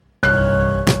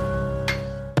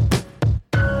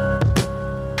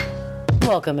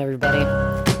Welcome, everybody.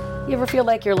 You ever feel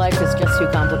like your life is just too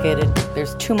complicated?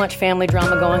 There's too much family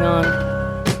drama going on.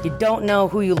 You don't know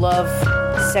who you love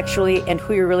sexually and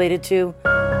who you're related to.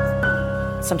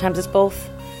 Sometimes it's both.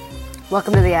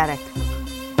 Welcome to the attic.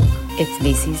 It's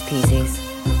VC's Peasies.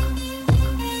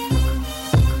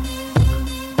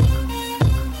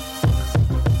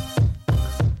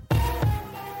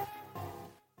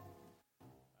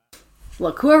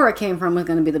 Look, whoever it came from was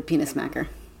going to be the penis smacker.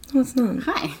 No, it's not.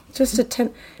 Hi. Just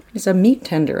it's a meat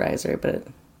tenderizer, but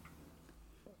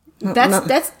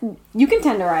That's you can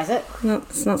tenderize it.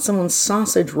 it's not someone's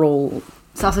sausage roll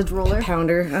Sausage roller.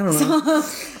 pounder. I don't know.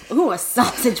 Ooh, a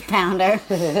sausage pounder.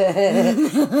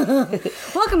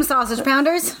 Welcome, sausage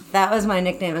pounders. That was my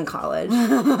nickname in college.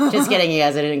 Just kidding, you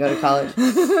guys. I didn't go to college.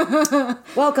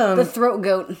 Welcome. The throat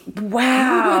goat.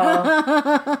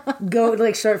 Wow. Goat,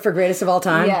 like short for greatest of all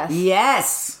time?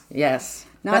 Yes. Yes.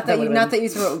 Not that you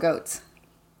throat goats.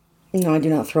 No, I do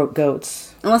not throat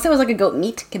goats. Unless it was like a goat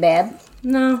meat kebab.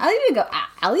 No. I'll eat a goat.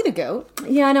 I'll eat a goat.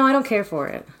 Yeah, no, I don't care for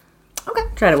it. Okay.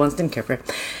 Tried it once, didn't care for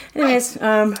it. Anyways,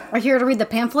 We're here to read the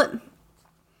pamphlet.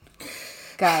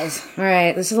 Guys. all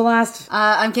right, this is the last.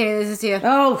 I'm Katie, this is Tia.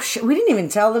 Oh, we didn't even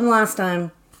tell them last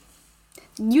time.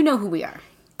 You know who we are.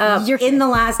 You're in the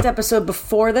last episode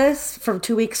before this, from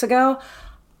 2 weeks ago,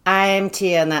 I'm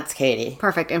Tia and that's Katie.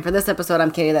 Perfect. And for this episode,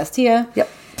 I'm Katie, that's Tia. Yep.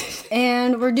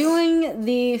 And we're doing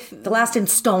the last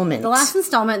installment. The last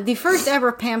installment, the first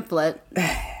ever pamphlet,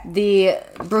 the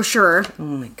brochure Oh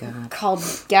my god. called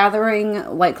Gathering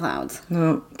White Clouds.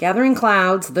 No, Gathering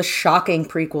Clouds, the shocking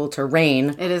prequel to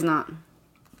Rain. It is not.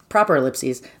 Proper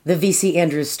ellipses. The V.C.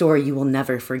 Andrews story you will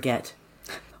never forget.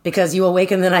 Because you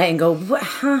awaken in the night and go, what?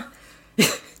 Huh?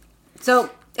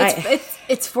 So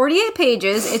it's 48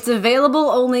 pages. It's available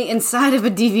only inside of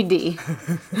a DVD.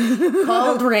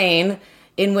 Called Rain,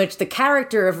 in which the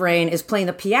character of Rain is playing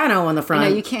the piano on the front.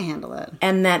 No, you can't handle it.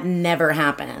 And that never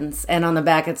happens. And on the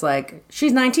back it's like,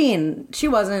 she's 19. She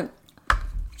wasn't.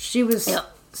 She was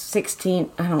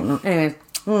 16. I don't know. Anyway.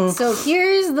 So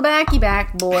here's the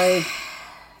back, boy.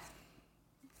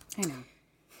 I know.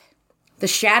 The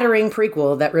shattering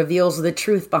prequel that reveals the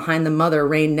truth behind the mother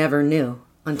Rain never knew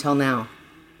until now.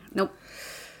 Nope.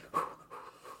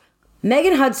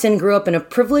 Megan Hudson grew up in a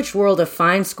privileged world of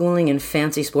fine schooling and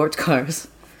fancy sports cars.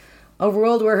 A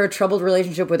world where her troubled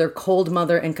relationship with her cold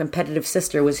mother and competitive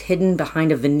sister was hidden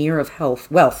behind a veneer of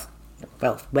wealth.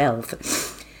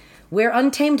 Where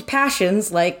untamed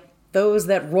passions, like those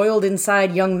that roiled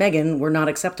inside young Megan, were not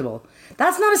acceptable.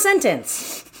 That's not a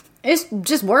sentence. It's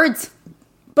just words.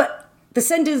 But the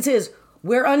sentence is,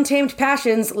 where untamed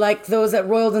passions, like those that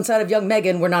roiled inside of young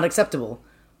Megan, were not acceptable.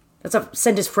 That's a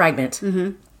sentence fragment.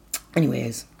 Mm-hmm.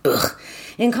 Anyways,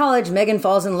 in college, Megan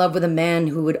falls in love with a man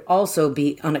who would also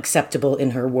be unacceptable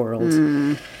in her world.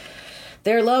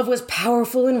 Their love was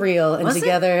powerful and real, and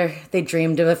together they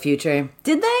dreamed of a future.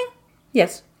 Did they?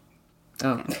 Yes.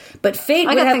 Oh, but fate.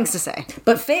 I got things to say.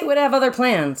 But fate would have other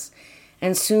plans,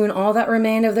 and soon all that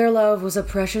remained of their love was a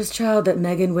precious child that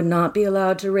Megan would not be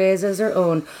allowed to raise as her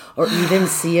own or even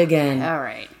see again. All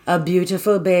right. A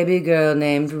beautiful baby girl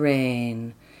named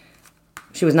Rain.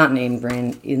 She was not named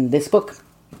Rain in this book.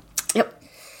 Yep.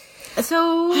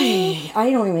 So I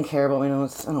don't even care about my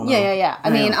notes. I don't know. Yeah. I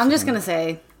mean, I'm just gonna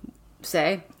say.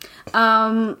 So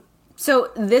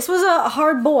this was a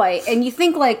hard boy, and you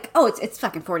think like, oh, it's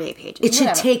fucking 48 pages. It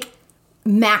should take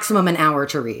maximum an hour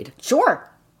to read. Sure.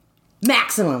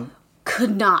 Maximum.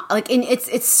 Could not like, and it's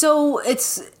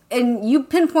and you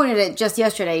pinpointed it just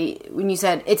yesterday when you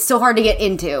said it's so hard to get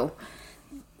into.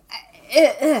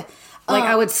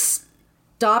 I would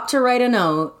stop to write a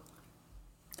note.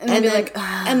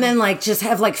 And then just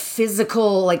have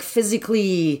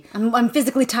physically I'm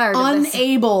physically tired of this.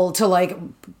 unable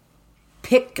to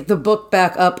pick the book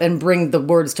back up and bring the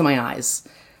words to my eyes.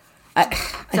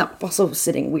 I'm also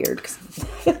sitting weird.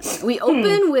 We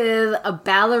open with a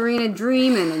ballerina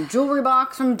dream and a jewelry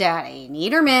box from Daddy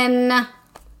Niederman.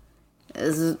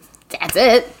 That's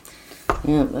it.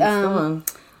 Yeah, that's the one.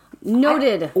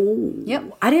 Noted.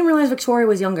 Yep. I didn't realize Victoria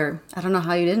was younger. I don't know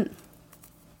how you didn't.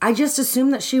 I just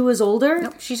assumed that she was older.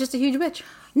 Nope, she's just a huge bitch.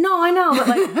 No, I know,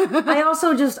 but I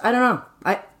also just, I don't know.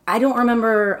 I don't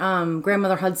remember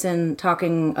Grandmother Hudson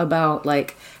talking about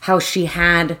how she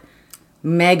had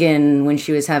Megan when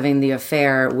she was having the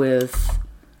affair with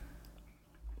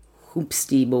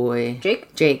Hoopsty boy.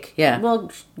 Jake, yeah.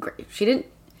 Well, she didn't.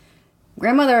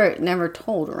 Grandmother never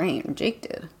told Rain. Jake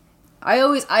did. I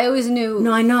always knew.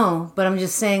 No, I know, but I'm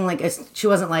just saying, she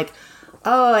wasn't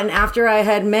oh, and after I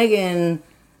had Megan,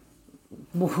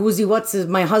 my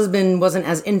husband wasn't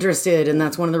as interested, and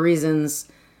that's one of the reasons.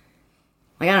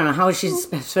 Like, I don't know, how would she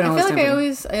spend all I this feel time?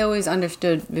 like I always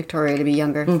understood Victoria to be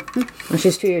younger. Well,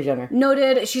 she's 2 years younger.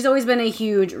 Noted. She's always been a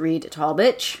huge read tall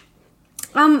bitch.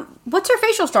 What's her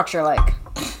facial structure like?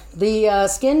 The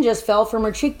skin just fell from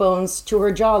her cheekbones to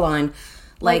her jawline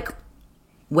like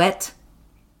wet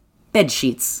bed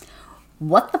sheets.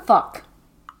 What the fuck?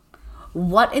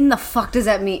 What in the fuck does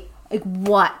that mean? Like,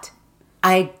 what?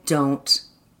 I don't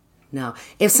know.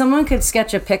 If someone could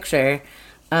sketch a picture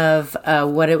of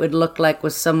what it would look like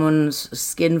with someone's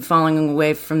skin falling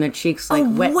away from their cheeks like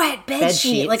wet bed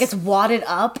sheet. Like, it's wadded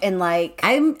up and like...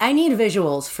 I need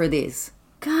visuals for these.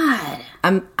 God.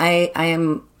 I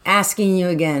am asking you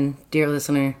again, dear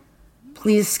listener.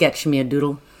 Please sketch me a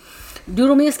doodle.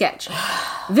 Doodle me a sketch.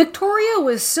 Victoria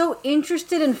was so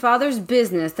interested in father's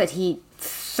business that he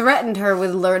threatened her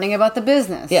with learning about the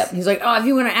business. Yeah, he's like, oh, if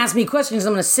you want to ask me questions,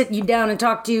 I'm going to sit you down and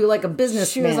talk to you like a businessman.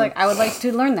 She was like, I would like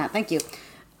to learn that. Thank you.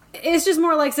 It's just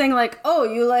more like saying like, oh,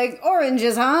 you like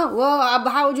oranges, huh? Well,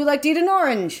 how would you like to eat an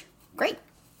orange? Great.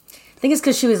 I think it's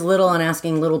because she was little and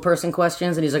asking little person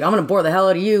questions, and he's like, I'm going to bore the hell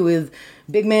out of you with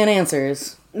big man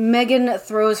answers. Megan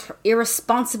throws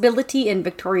irresponsibility in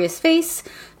Victoria's face,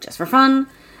 just for fun,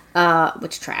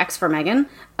 which tracks for Megan,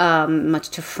 much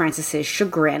to Francis's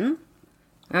chagrin.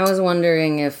 I was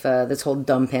wondering if this whole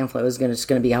dumb pamphlet was just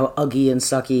going to be how uggy and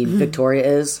sucky Victoria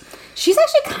is. She's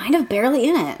actually kind of barely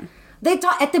in it. They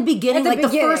thought at the beginning, the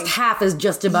first half is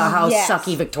just about how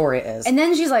sucky Victoria is. And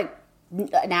then she's like, an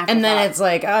afterthought. And then it's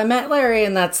like, I met Larry,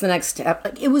 and that's the next step.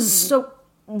 Like, it was so...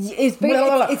 It's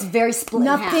very split.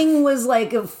 Nothing was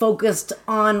like focused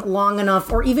on long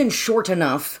enough or even short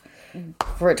enough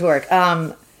for it to work.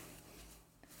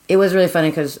 It was really funny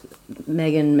because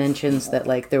Megan mentions that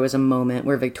like there was a moment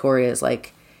where Victoria is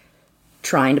like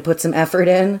trying to put some effort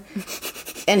in,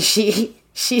 and she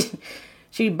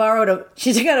took out a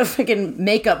freaking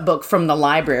makeup book from the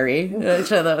library,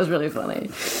 which I thought was really funny.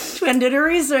 She went and did her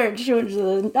research. She went to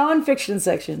the nonfiction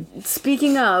section.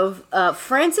 Speaking of,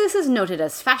 Frances is noted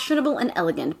as fashionable and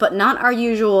elegant, but not our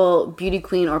usual beauty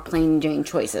queen or plain Jane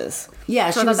choices. Yeah,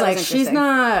 so she was like, she's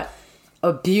not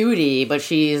a beauty, but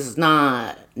she's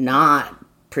not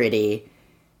pretty.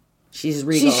 She's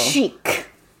regal. She's chic.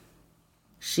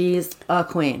 She's a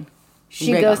queen.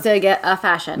 She goes to get a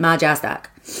fashion. Majestic.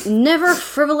 Never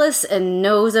frivolous and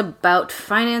knows about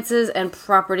finances and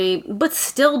property, but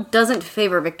still doesn't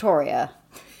favor Victoria.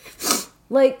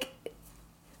 Like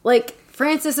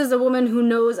Frances is a woman who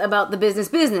knows about the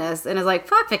business and is like,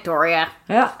 fuck Victoria.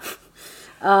 Yeah.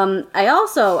 I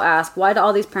also ask, why do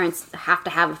all these parents have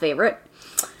to have a favorite?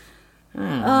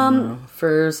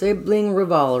 For sibling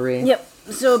rivalry. Yep.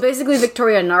 So basically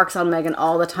Victoria narcs on Megan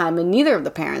all the time and neither of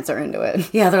the parents are into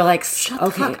it. Yeah, they're like, shut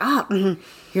the fuck up.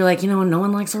 You're like, no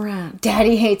one likes a rat.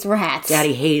 Daddy hates rats.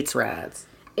 Daddy hates rats.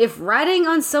 If riding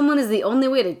on someone is the only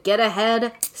way to get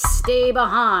ahead, stay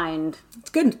behind. It's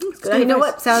good. It's good. You know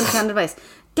what? Sound advice.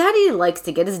 Daddy likes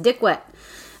to get his dick wet.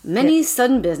 Many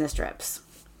sudden business trips.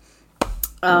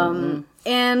 And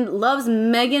loves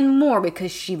Megan more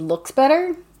because she looks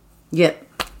better. Yep.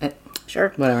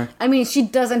 Sure. Whatever. I mean, she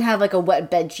doesn't have like a wet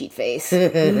bedsheet face. What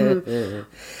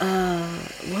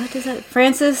does that...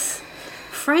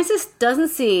 Frances doesn't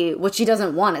see what she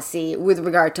doesn't want to see with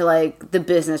regard to, like, the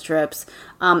business trips.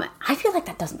 I feel like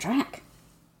that doesn't track.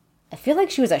 I feel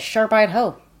like she was a sharp-eyed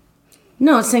hoe.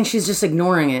 No, it's saying she's just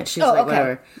ignoring it. She's like, okay.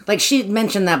 whatever. Like, she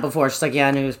mentioned that before. She's like, yeah,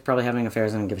 I knew he was probably having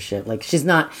affairs. I don't give a shit. Like, she's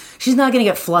not going to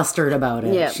get flustered about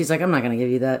it. Yeah. She's like, I'm not going to give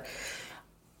you that.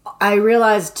 I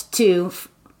realized, too,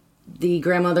 the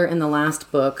grandmother in the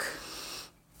last book,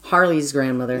 Harley's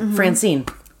grandmother, Francine,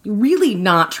 really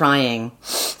not trying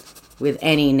with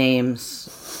any names.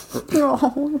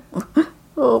 Oh,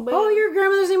 your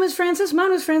grandmother's name was Frances? Mine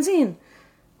was Francine.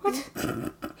 What?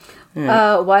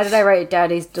 Why did I write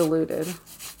Daddy's deluded?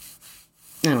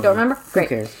 I don't remember? Great.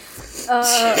 Who cares?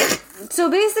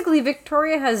 So basically,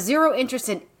 Victoria has zero interest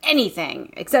in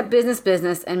anything except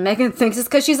business, and Megan thinks it's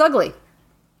because she's ugly.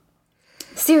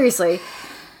 Seriously.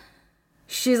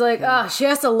 She's like, she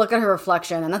has to look at her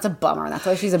reflection, and that's a bummer, and that's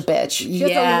why she's a bitch. She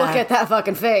has to look at that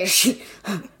fucking face. She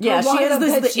has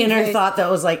this inner thought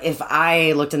that was like, if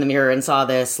I looked in the mirror and saw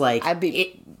this, like,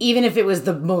 even if it was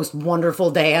the most wonderful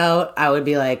day out, I would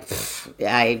be like,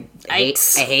 I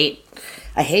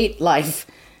hate life.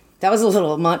 That was a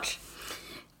little much.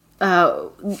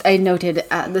 I noted,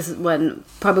 this is when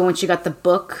she got the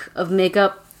book of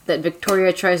makeup, that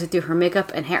Victoria tries to do her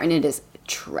makeup and hair, and it is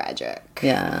tragic.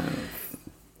 Yeah.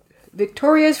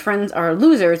 Victoria's friends are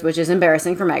losers, which is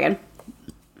embarrassing for Megan.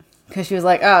 Because she was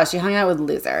like, she hung out with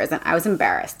losers, and I was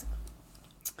embarrassed.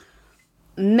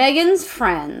 Megan's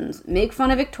friends make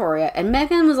fun of Victoria, and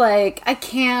Megan was like, I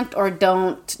can't or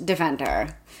don't defend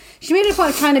her. She made a point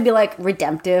of trying to be, like,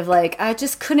 redemptive. Like, I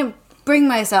just couldn't bring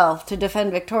myself to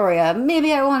defend Victoria.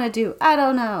 Maybe I want to do. I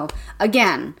don't know.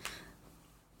 Again,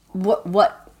 what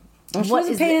She was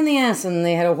a pain in the ass, and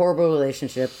they had a horrible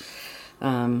relationship.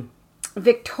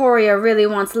 Victoria really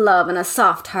wants love and a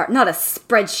soft heart, not a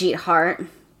spreadsheet heart.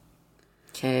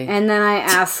 Okay. And then I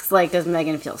asked, like, does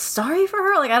Megan feel sorry for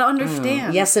her? Like, I don't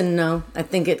understand. Yes and no. I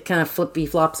think it kind of flippy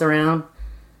flops around.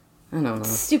 I don't know.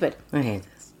 Stupid. I hate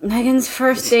this. Megan's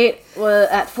first date was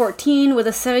at 14 with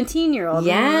a 17-year-old.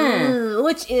 Yeah.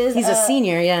 Which is... He's a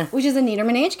senior, yeah. Which is a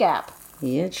Niederman age gap.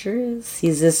 Yeah, it sure is.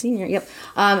 He's a senior, yep.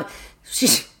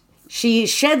 She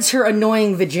sheds her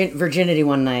annoying virginity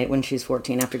one night when she's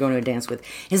 14 after going to a dance with...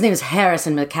 His name is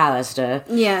Harrison McAllister.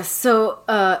 Yes, so,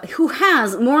 who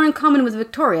has more in common with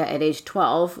Victoria at age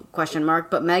 12, ?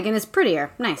 But Megan is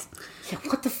prettier. Nice. Yeah,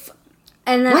 what the fuck?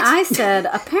 And then What? I said,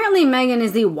 apparently Megan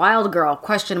is the wild girl, ?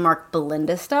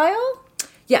 Belinda style?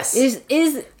 Yes.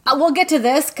 We'll get to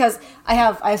this because I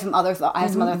have some other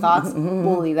thoughts.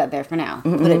 We'll leave that there for now.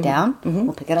 Put it down.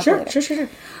 We'll pick it up later. Sure.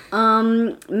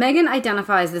 Megan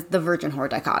identifies as the virgin whore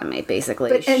dichotomy,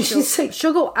 basically. And she's like...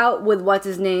 She'll go out with what's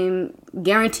his name,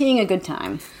 guaranteeing a good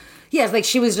time. Yeah, like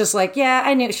she was just like, yeah,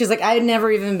 I knew. She's like, I had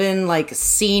never even been like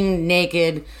seen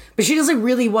naked, but she just like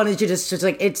really wanted you to just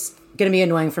like, it's gonna be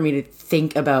annoying for me to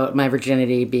think about my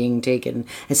virginity being taken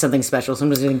as something special, so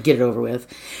I'm just gonna get it over with.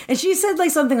 And she said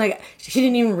like something like she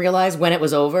didn't even realize when it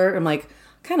was over. I'm like,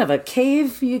 kind of a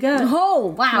cave you got. Oh,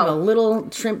 wow. Kind of a little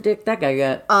shrimp dick that guy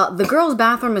got. The girls'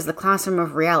 bathroom is the classroom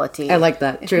of reality. I like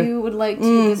that. If True. you would like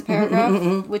to this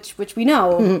paragraph, which we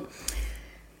know.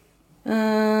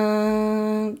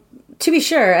 To be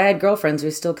sure, I had girlfriends who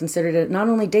still considered it not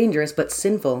only dangerous, but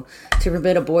sinful to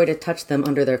forbid a boy to touch them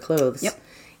under their clothes. Yep.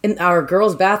 In our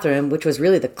girls' bathroom, which was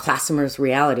really the classroom's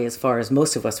reality as far as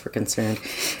most of us were concerned,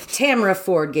 Tamara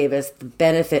Ford gave us the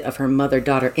benefit of her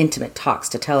mother-daughter intimate talks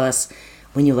to tell us,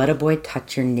 when you let a boy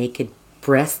touch your naked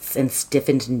breasts and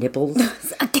stiffened nipples,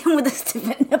 Again with the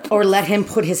stiffened nipple. or let him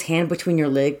put his hand between your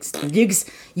legs,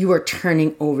 you are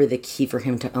turning over the key for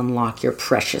him to unlock your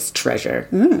precious treasure.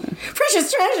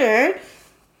 Precious treasure?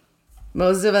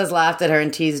 Most of us laughed at her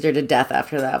and teased her to death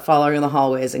after that, following her in the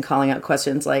hallways and calling out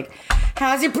questions like,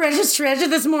 how's your precious treasure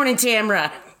this morning,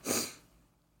 Tamara?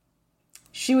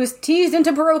 She was teased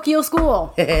into parochial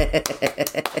school.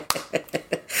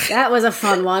 That was a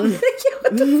fun one.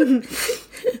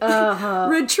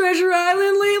 Red Treasure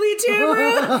Island lately,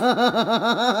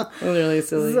 Tamara? Really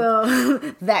silly. So,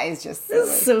 that is just silly.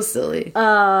 So silly.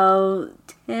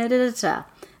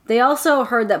 They also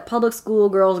heard that public school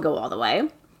girls go all the way.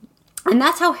 And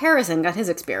that's how Harrison got his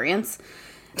experience.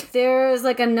 There's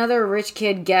like another rich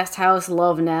kid guest house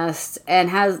love nest, and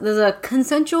there's a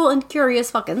consensual and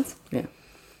curious fuckins. Yeah.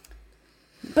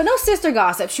 But no sister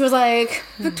gossip. She was like,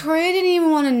 Victoria didn't even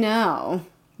want to know.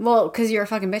 Well, because you're a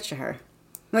fucking bitch to her.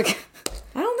 Like,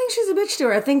 I don't think she's a bitch to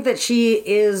her. I think that she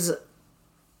is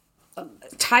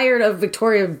tired of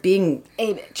Victoria being...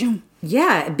 a bitch.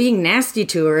 Yeah, being nasty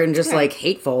to her and just, like,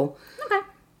 hateful. Okay.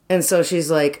 And so she's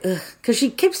like, because she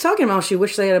keeps talking about how she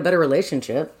wished they had a better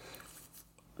relationship.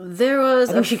 There was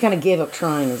I think she kind of gave up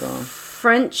trying is all.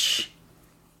 French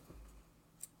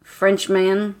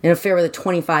man. An affair with a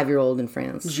 25-year-old in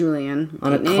France. Julian.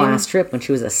 On a class trip when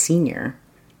she was a senior.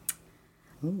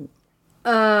 Ooh.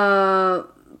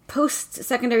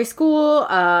 Post-secondary school,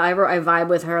 I vibe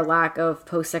with her lack of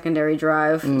post-secondary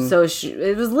drive. So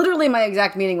it was literally my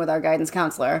exact meeting with our guidance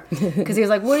counselor. Because he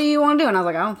was like, what do you want to do? And I was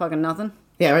like, I don't fucking nothing.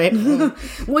 Yeah, right?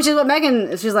 Which is what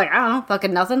Megan, she's like, I don't know,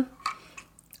 fucking nothing.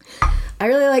 I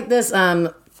really like this.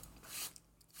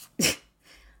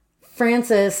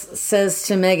 Frances says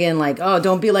to Megan, like, oh,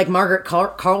 don't be like Margaret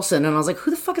Carlson. And I was like,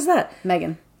 who the fuck is that?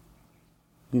 Megan.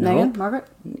 No. Megan? Margaret?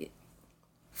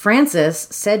 Frances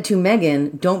said to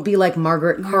Megan, don't be like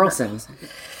Margaret Carlson.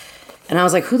 And I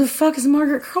was like, who the fuck is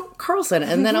Margaret Carlson?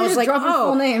 And then I was like,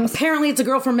 full names. Apparently it's a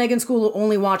girl from Megan's school who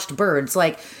only watched Birds.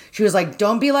 Like, she was like,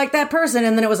 don't be like that person.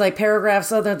 And then it was like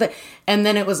paragraphs, and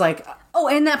then it was like... Oh,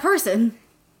 and that person.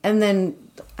 And then,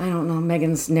 I don't know,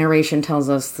 Megan's narration tells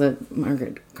us that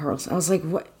Margaret Carlson... I was like,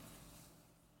 what?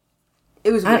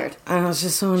 It was weird. I was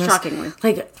just so... Shockingly.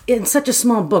 Like, in such a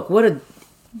small book, what a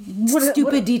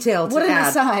stupid detail to what an add.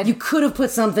 aside. You could have put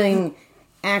something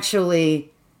actually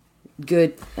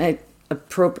good...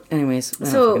 appropriate. Anyways, I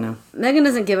don't fucking know. Megan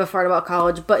doesn't give a fart about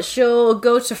college, but she'll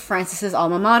go to Frances's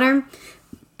alma mater,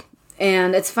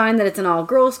 and it's fine that it's an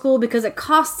all-girls school because it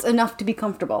costs enough to be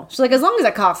comfortable. She's like, as long as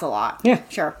it costs a lot. Yeah.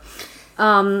 Sure.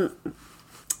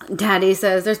 Daddy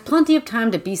says there's plenty of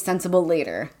time to be sensible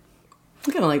later.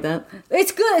 I kind of like that.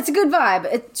 It's good. It's a good vibe.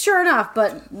 It's sure enough,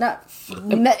 but not.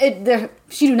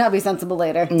 She do not be sensible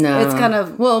later. No. It's kind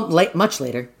of much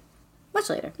later. much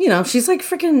later. You know, she's like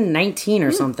freaking 19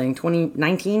 or something. 20,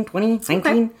 19, 20, 19.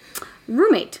 Okay.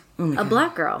 Roommate, a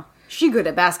black girl. She good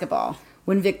at basketball.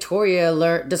 When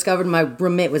Victoria discovered my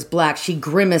roommate was black, she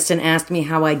grimaced and asked me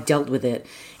how I dealt with it,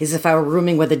 as if I were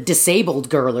rooming with a disabled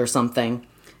girl or something.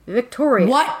 Victoria.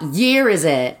 What year is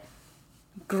it?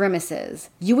 Grimaces.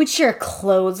 You would share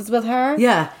clothes with her?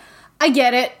 Yeah. I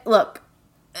get it. Look,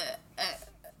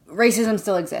 racism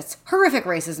still exists. Horrific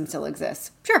racism still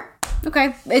exists. Sure.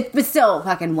 Okay. It's still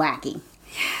fucking wacky.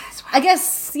 Yeah, that's I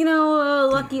guess,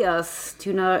 lucky us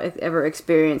to not ever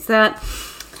experience that.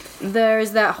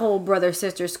 There's that whole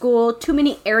brother-sister school. Too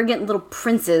many arrogant little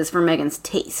princes for Megan's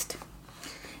taste.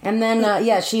 And then,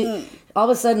 she... All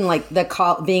of a sudden, like,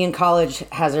 being in college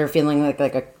has her feeling like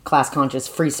a class-conscious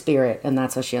free spirit, and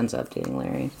that's how she ends up dating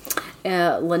Larry.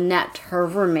 Lynette, her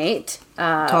roommate.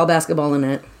 Tall basketball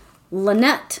Lynette.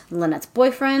 Lynette's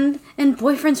boyfriend, and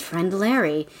boyfriend's friend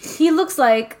Larry. He looks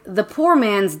like the poor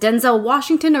man's Denzel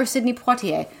Washington or Sidney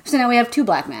Poitier. So now we have two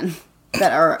black men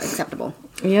that are acceptable.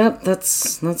 Yep,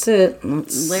 that's it.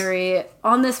 Larry,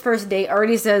 on this first date,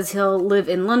 already says he'll live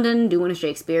in London, do one of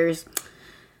Shakespeare's.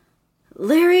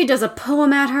 Larry does a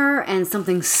poem at her, and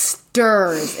something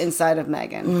stirs inside of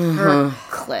Megan. Her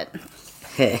clit.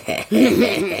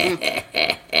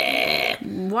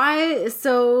 Why?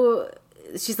 So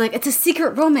she's like, it's a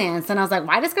secret romance. And I was like,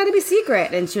 why does it gotta be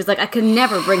secret? And she was like, I could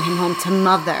never bring him home to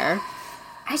mother.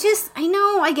 I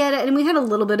know, I get it. And we had a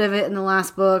little bit of it in the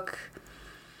last book.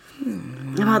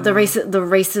 About the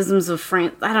racisms of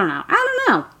France. I don't know.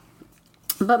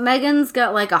 But Megan's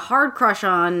got like a hard crush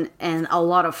on and a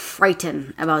lot of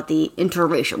frighten about the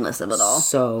interracialness of it all.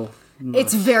 So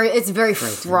it's very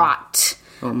fraught.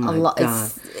 Oh my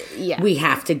God. Yeah. We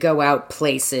have to go out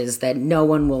places that no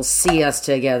one will see us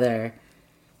together.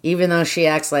 Even though she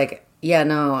acts like, yeah,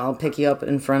 no, I'll pick you up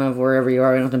in front of wherever you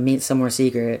are. We don't have to meet somewhere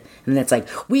secret. And it's like,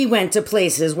 we went to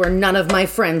places where none of my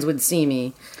friends would see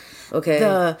me. Okay.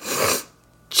 The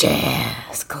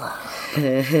jazz club.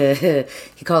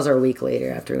 He calls her a week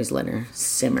later after he was letting her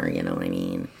simmer, you know what I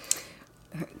mean?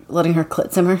 Letting her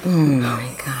clit simmer. Oh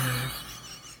my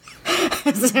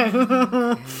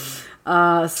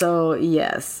God. So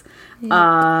yes.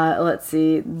 Let's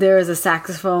see. There's a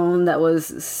saxophone that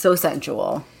was so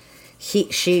sensual.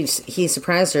 He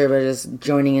surprised her by just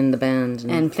joining in the band.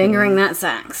 And fingering that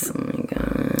sax. Oh my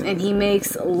God. And he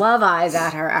makes love eyes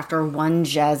at her after one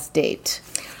jazz date.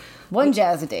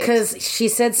 Because she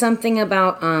said something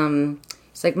about,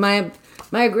 it's like my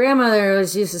grandmother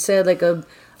used to say like a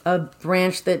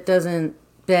branch that doesn't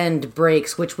bend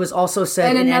breaks, which was also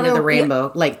said in End of the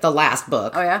Rainbow, like the last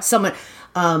book. Oh yeah? Someone,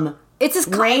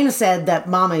 Rain said that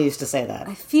Mama used to say that.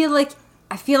 I feel like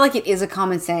it is a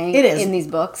common saying it is. In these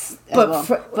books. But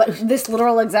this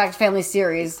literal exact family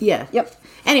series. Yeah. Yep.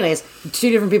 Anyways, two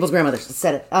different people's grandmothers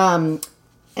said it. And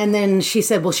then she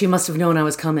said, well, she must have known I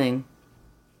was coming.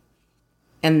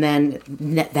 And then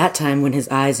that time when his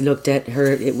eyes looked at her,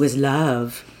 it was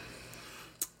love.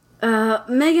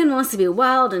 Megan wants to be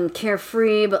wild and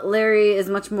carefree, but Larry is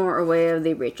much more aware of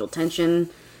the Rachel tension.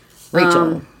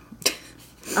 Rachel.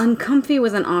 Uncomfy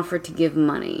with an offer to give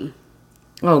money.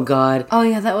 Oh, God. Oh,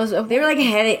 yeah, that was... They were, like,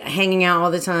 hanging out all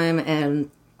the time,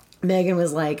 and Megan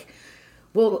was like,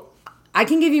 well, I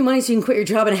can give you money so you can quit your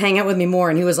job and hang out with me more.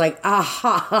 And he was like, ah,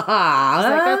 ha, ha, ha. I was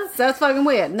like, that's fucking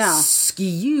weird. No. Excuse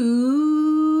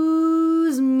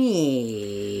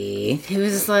me. He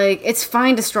was just like, it's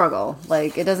fine to struggle.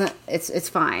 Like, it doesn't... It's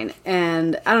fine.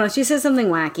 And, I don't know, she says something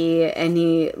wacky, and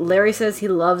Larry says he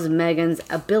loves Megan's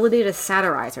ability to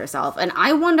satirize herself. And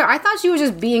I thought she was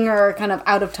just being her kind of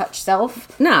out-of-touch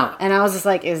self. No. And I was just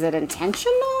like, is it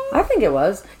intentional? I think it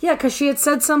was. Yeah, because she had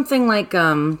said something like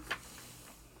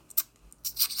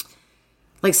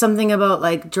something about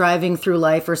like driving through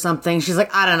life or something. She's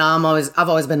like, I don't know. I've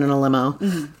always been in a limo.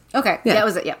 Mm-hmm. Okay, yeah, that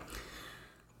was it. Yeah.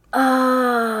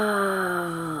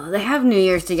 They have New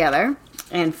Year's together,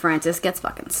 and Francis gets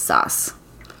fucking sus.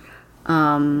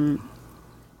 And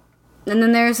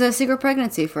then there's a secret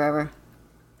pregnancy forever.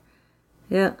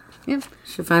 Yeah. Yep.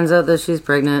 She finds out that she's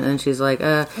pregnant, and she's like,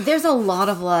 There's a lot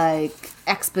of like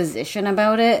exposition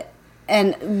about it.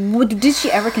 And did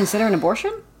she ever consider an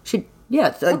abortion?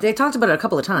 They talked about it a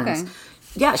couple of times. Okay.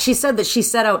 Yeah, she said that she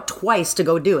set out twice to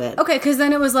go do it. Okay, because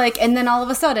then it was like, and then all of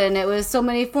a sudden it was so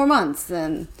many 4 months.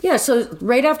 And yeah, so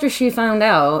right after she found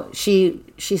out, she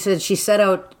said she set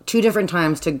out 2 different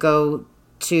times to go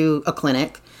to a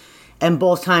clinic, And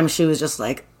both times she was just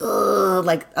like, ugh,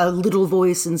 like a little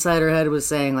voice inside her head was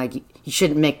saying, like, you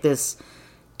shouldn't make this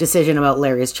decision about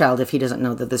Larry's child if he doesn't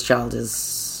know that this child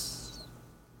is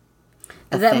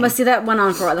that went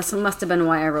on for a while. That must have been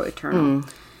why I wrote Eternal.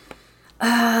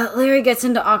 Larry gets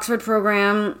into Oxford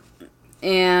program,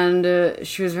 and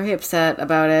she was very upset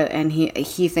about it, and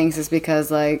he thinks it's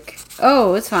because, like,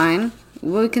 oh, it's fine.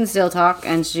 We can still talk.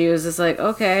 And she was just like,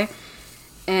 okay.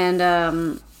 And,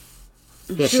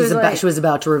 yeah, she was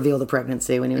about to reveal the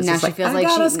pregnancy when he was just like, I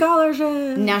got a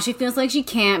scholarship. Now she feels like she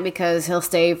can't because he'll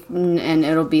stay and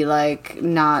it'll be like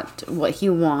not what he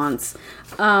wants.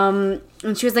 And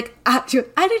she was like, I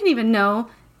didn't even know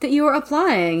that you were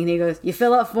applying. And he goes, you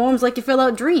fill out forms like you fill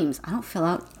out dreams. I don't fill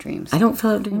out dreams. I don't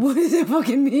fill out dreams. What does it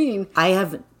fucking mean? I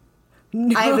have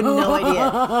no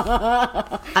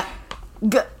idea.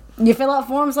 You fill out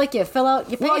forms like you fill out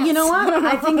your pants. Well, you know what?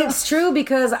 I think it's true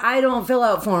because I don't fill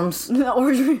out forms.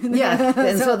 Or Yeah,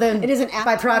 and so then it is an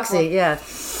by proxy. Yeah,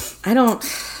 I don't.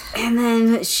 And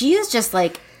then she is just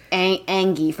like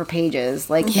Angie for pages,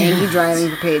 like Angie driving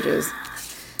for pages,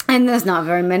 and there's not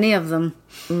very many of them.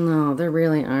 No, there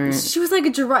really aren't. She was like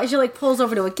she like pulls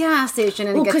over to a gas station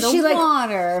and gets the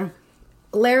water.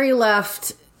 Larry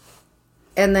left,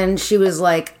 and then she was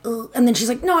like, ugh, and then she's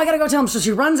like, no, I gotta go tell him. So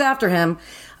she runs after him.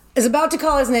 Is about to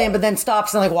call his name, but then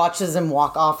stops and like watches him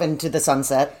walk off into the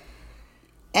sunset.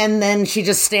 And then she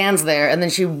just stands there, and then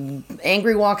she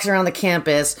angry walks around the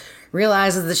campus,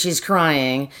 realizes that she's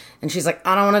crying, and she's like,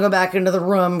 I don't want to go back into the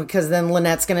room because then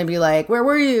Lynette's going to be like, where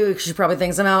were you? She probably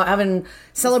thinks I'm out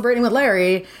celebrating with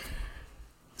Larry.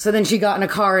 So then she got in a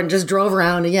car and just drove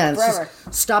around again.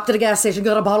 Stopped at a gas station,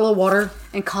 got a bottle of water.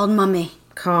 And called Mummy.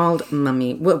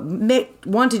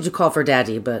 Wanted to call for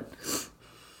Daddy, but...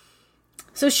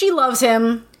 So she loves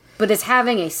him, but is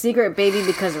having a secret baby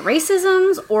because of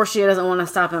racisms, or she doesn't want to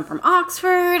stop him from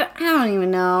Oxford. I don't even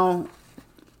know.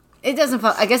 It doesn't.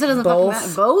 I guess it doesn't fucking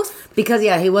matter. Both? Because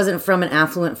he wasn't from an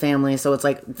affluent family, so it's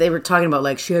like they were talking about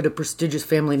like she had a prestigious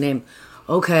family name.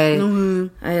 Okay,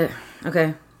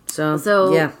 okay.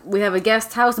 So yeah, we have a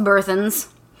guest house Berthans.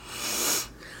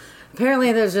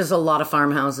 Apparently, there's just a lot of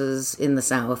farmhouses in the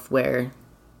South where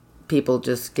people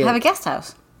just have a guest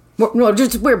house. No,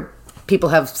 just where people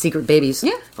have secret babies.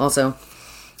 Yeah. Also.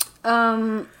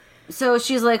 So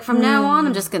she's like, from now on,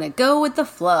 I'm just going to go with the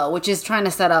flow, which is trying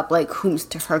to set up, like, who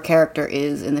her character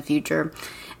is in the future.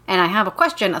 And I have a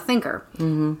question, a thinker.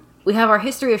 Mm-hmm. We have our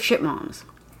history of shit moms.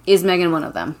 Is Megan one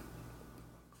of them?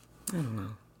 I don't know.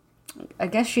 I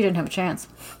guess she didn't have a chance.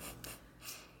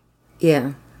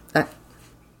 Yeah.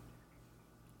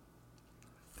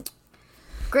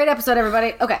 Great episode,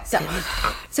 everybody. Okay,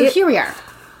 so here we are.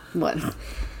 What?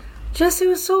 It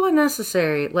was so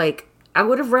unnecessary. Like, I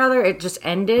would have rather it just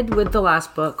ended with the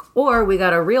last book, or we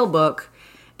got a real book,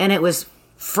 and it was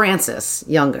Frances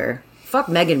younger. Fuck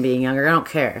Megan being younger. I don't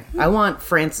care. I want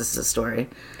Frances's story.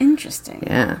 Interesting.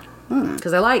 Yeah.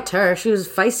 Because I liked her. She was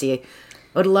feisty.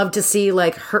 I would love to see,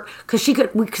 like, her... Because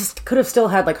we could have still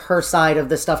had, like, her side of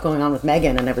the stuff going on with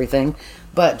Megan and everything.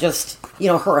 But just,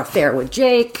 her affair with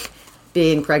Jake,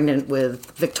 being pregnant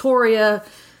with Victoria...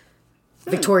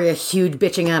 Victoria huge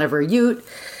bitching out of her ute.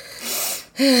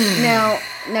 Now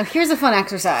here's a fun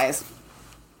exercise.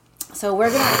 So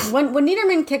we're gonna when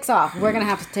Niederman kicks off, we're gonna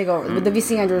have to take over. The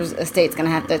VC Andrews estate's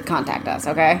gonna have to contact us,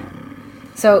 okay?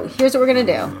 So here's what we're gonna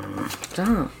do.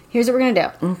 Stop. Here's what we're gonna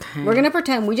do. Okay. We're gonna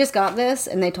pretend we just got this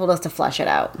and they told us to flesh it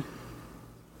out.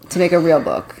 To make a real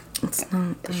book. It's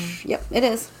not. Yep, it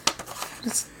is.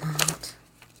 It's not.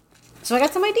 So I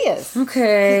got some ideas.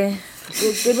 Okay.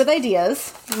 You're good with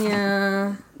ideas.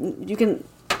 Yeah. You can.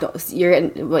 You're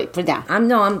getting. Wait, put it down.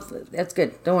 That's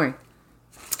good. Don't worry.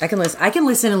 I can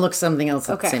listen and look something else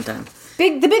at the same time.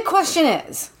 The big question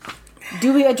is,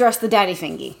 do we address the daddy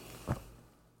thingy?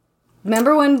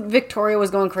 Remember when Victoria was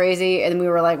going crazy and we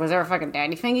were like, was there a fucking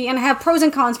daddy thingy? And I have pros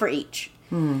and cons for each.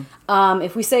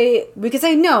 If we could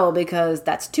say no because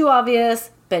that's too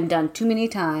obvious, been done too many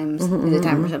times. It's a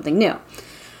time for something new.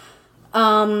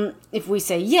 If we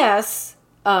say yes,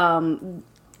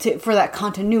 for that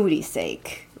continuity's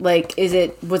sake, like,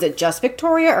 was it just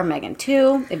Victoria or Megan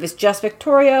too? If it's just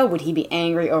Victoria, would he be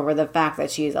angry over the fact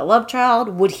that she's a love child?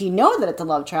 Would he know that it's a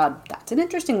love child? That's an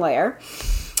interesting layer.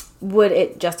 Would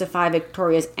it justify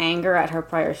Victoria's anger at her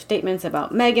prior statements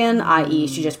about Megan, i.e.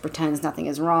 she just pretends nothing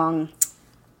is wrong?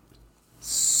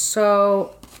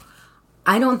 So,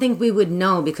 I don't think we would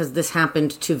know because this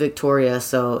happened to Victoria,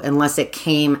 so unless it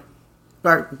came...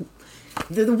 Or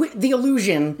the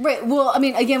illusion. Right. Well, I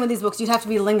mean, again, with these books, you'd have to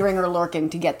be lingering or lurking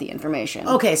to get the information.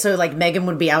 Okay, so like Megan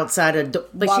would be outside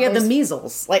she had the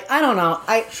measles. Like I don't know.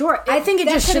 I think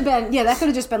that could have been. Yeah, that could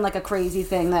have just been like a crazy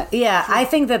thing that. Yeah, I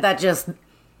think that just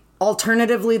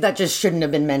alternatively that just shouldn't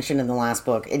have been mentioned in the last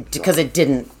book because it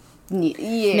didn't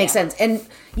make sense. And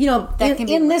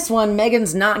in this one,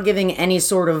 Megan's not giving any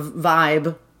sort of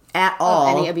vibe at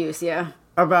all. Any abuse, yeah.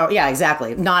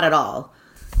 Exactly, not at all.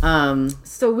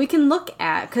 So we can look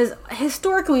at, because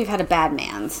historically we've had a bad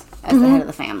man's as the head of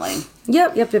the family.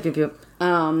 Yep.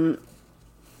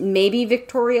 Maybe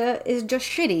Victoria is just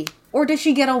shitty. Or does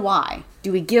she get a why?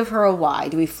 Do we give her a why?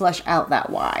 Do we flesh out that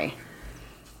why?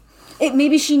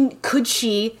 Could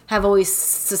she have always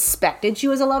suspected she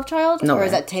was a love child? No or way.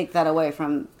 does that take that away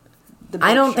from the big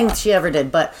I don't shot? think she ever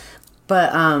did, but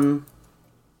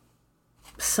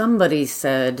somebody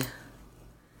said,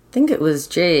 I think it was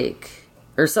Jake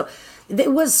or so.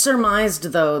 It was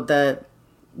surmised though that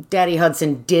Daddy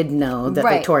Hudson did know that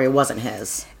Victoria wasn't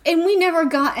his, and we never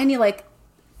got any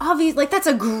obvious. That's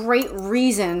a great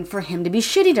reason for him to be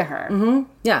shitty to her.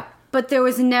 Mm-hmm. Yeah, but there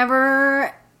was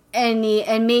never any.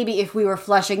 And maybe if we were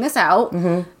fleshing this out,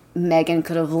 Megan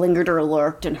could have lingered or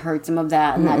lurked and heard some of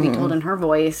that, and that'd be told in her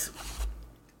voice.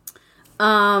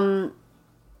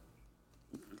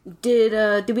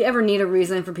 Did we ever need a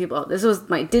reason for people?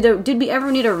 Did we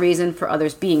ever need a reason for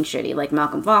others being shitty, like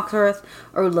Malcolm Foxworth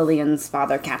or Lillian's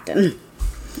father, Captain?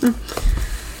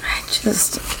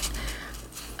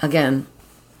 Again,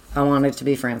 I want it to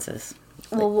be Francis.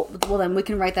 Well, then we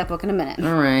can write that book in a minute.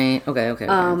 All right. Okay.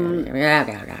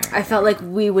 I felt like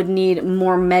we would need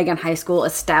more Megan High School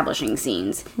establishing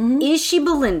scenes. Is she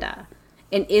Belinda?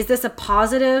 And is this a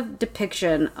positive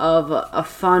depiction of a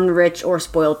fun, rich, or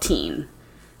spoiled teen?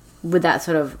 With that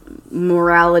sort of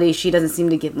morality, she doesn't seem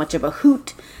to give much of a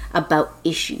hoot about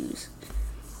issues.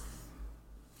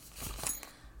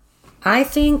 I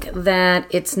think that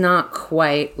it's not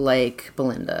quite like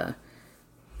Belinda,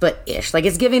 but ish. Like,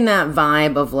 it's giving that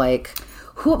vibe of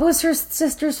what was her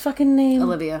sister's fucking name?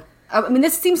 Olivia. I mean,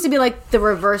 this seems to be like the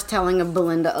reverse telling of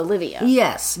Belinda Olivia.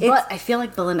 Yes. But I feel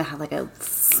like Belinda had a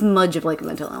smudge of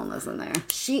mental illness in there.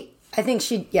 I think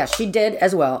she did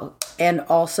as well. And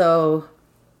also,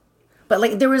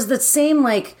 but there was the same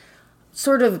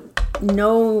sort of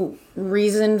no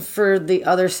reason for the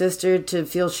other sister to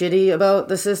feel shitty about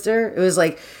the sister. It was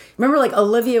remember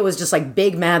Olivia was just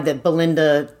big mad that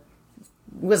Belinda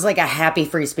was a happy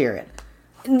free spirit.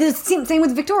 The same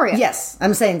with Victoria. Yes,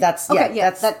 I'm saying that's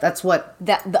that's what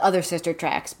that the other sister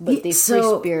tracks, but the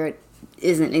free spirit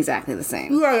isn't exactly the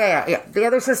same. Yeah. The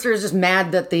other sister is just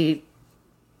mad that they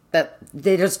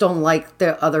just don't like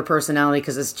the other personality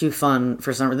because it's too fun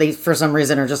for some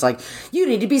reason are just you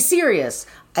need to be serious.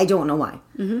 I don't know why.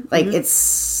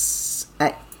 It's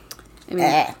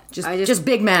just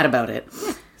big mad about it.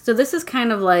 Yeah. So this is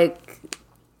kind of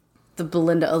the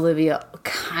Belinda Olivia,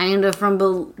 kind of from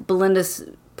Belinda's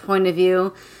point of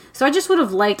view. So I just would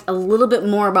have liked a little bit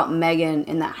more about Megan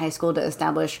in that high school to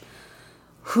establish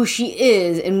who she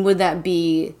is, and would that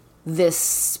be this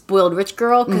spoiled rich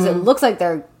girl? Because it looks like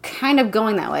they're kind of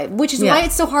going that way, which is why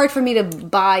it's so hard for me to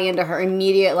buy into her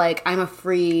immediate I'm a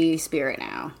free spirit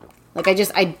now.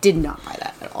 I did not buy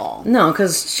that at all. No,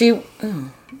 because she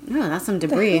no, that's some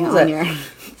debris on your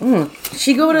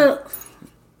she go to,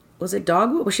 was it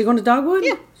Dogwood? Was she going to Dogwood?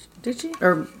 Yeah. Did she?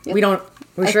 Or we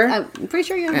sure? I'm pretty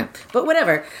sure, yeah. But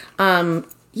whatever. I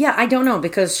don't know,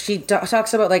 because she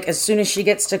talks about as soon as she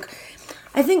gets to,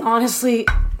 I think honestly,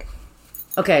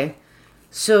 okay,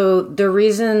 so the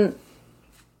reason,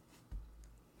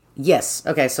 yes,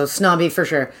 okay, so snobby for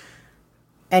sure.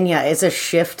 And it's a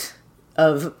shift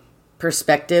of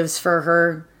perspectives for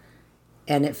her.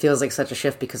 And it feels like such a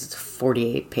shift because it's a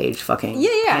 48-page fucking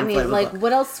I mean,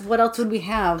 what else would we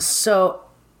have? So,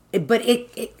 but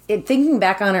it thinking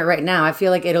back on it right now, I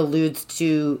feel like it alludes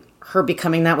to her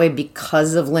becoming that way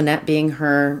because of Lynette being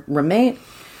her roommate.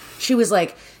 She was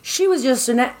just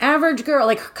an average girl,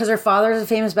 because her father is a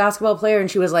famous basketball player, and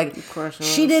she was of course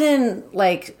she didn't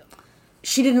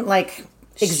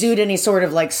exude any sort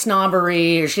of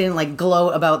snobbery, or she didn't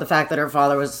gloat about the fact that her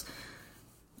father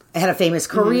had a famous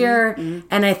career.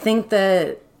 And I think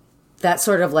that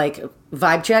sort of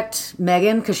vibe checked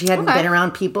Megan, because she hadn't been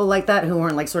around people like that who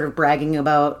weren't sort of bragging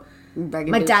about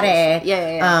my daddy.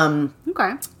 Yeah.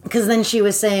 Okay. Because then she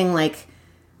was saying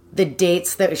the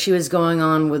dates that she was going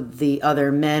on with the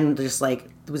other men just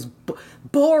was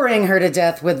boring her to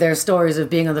death with their stories of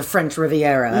being on the French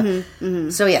Riviera.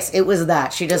 So yes, it was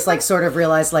that she just sort of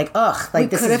realized this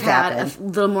is had vapid. a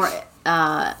little more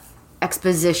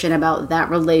exposition about that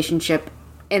relationship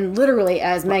and literally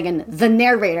as Megan, the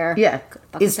narrator. Yeah,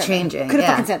 is changing. Could have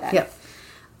fucking said that. Yeah.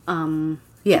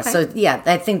 Yeah, Okay. so yeah,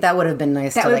 I think that would have been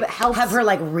nice That to would've like helped. have her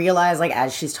like realize like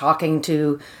as she's talking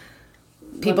to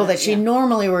people that she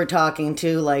normally were talking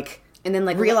to, like, And then,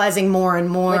 like, realizing more and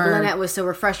more. Like, Lynette was so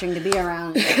refreshing to be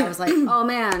around. I was like, oh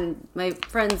man, my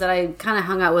friends that I kind of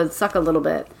hung out with suck a little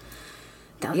bit.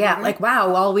 Yeah, like,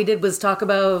 wow, all we did was talk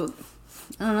about,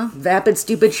 I don't know, vapid,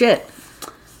 stupid shit.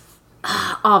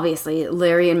 Obviously,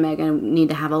 Larry and Megan need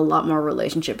to have a lot more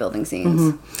relationship building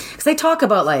scenes. Because they talk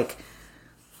about, like,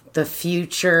 the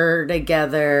future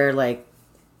together, like...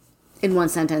 In one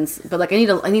sentence. But, like, I need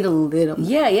a little more.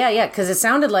 Yeah, because it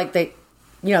sounded like they,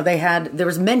 you know, there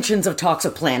was mentions of talks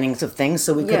of plannings of things,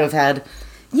 so we could have had...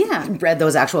 Yeah. Read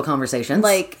those actual conversations.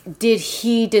 Like,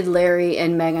 did Larry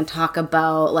and Megan talk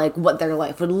about, like, what their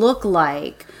life would look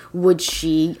like? Would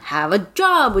she have a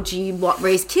job? Would she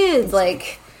raise kids?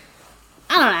 Like,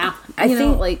 I don't know. I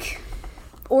think, like,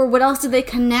 or what else did they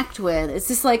connect with? It's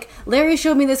just like, Larry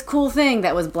showed me this cool thing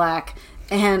that was black,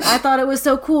 and I thought it was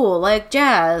so cool, like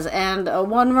jazz and a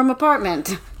one-room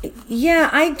apartment. Yeah,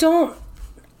 I don't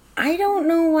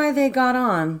know why they got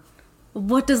on.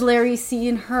 What does Larry see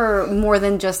in her more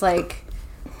than just, like,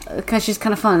 because she's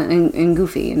kind of fun and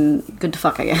goofy and good to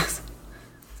fuck, I guess.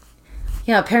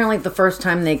 Yeah, apparently the first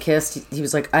time they kissed, he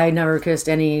was like, I never kissed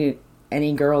any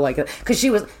girl like that. Because she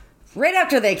was, right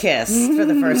after they kissed for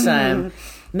the first time,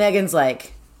 Megan's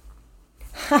like,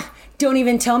 don't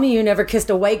even tell me you never kissed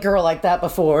a white girl like that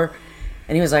before.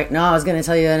 And he was like, no, I was going to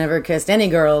tell you I never kissed any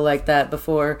girl like that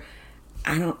before.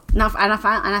 I'm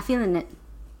not feeling it.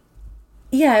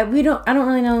 Yeah, I don't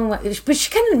really know what, but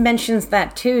she kind of mentions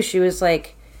that too. She was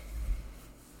like,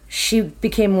 she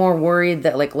became more worried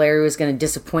that like Larry was going to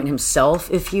disappoint himself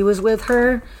if he was with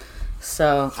her.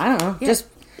 So I don't know, just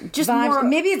vibes. More,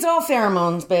 maybe it's all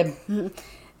pheromones, babe.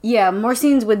 Yeah, more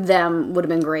scenes with them would have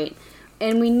been great,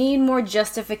 and we need more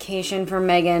justification for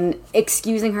Megan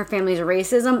excusing her family's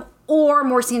racism, or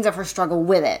more scenes of her struggle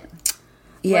with it.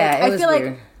 Yeah, like, it was I feel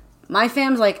weird. like my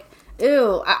fam's like,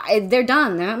 ew, they're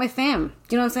done. They're not my fam.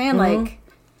 Do you know what I'm saying? Like,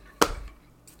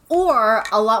 or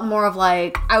a lot more of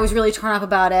like, I was really torn up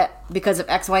about it because of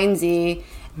X, Y, and Z,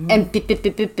 and bip, bip,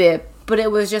 bip, bip, bip. But it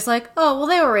was just like, oh, well,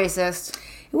 they were racist.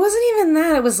 It wasn't even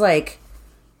that. It was like,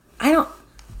 I don't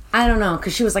know,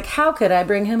 because she was like, how could I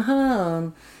bring him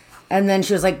home? And then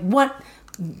she was like,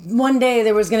 one day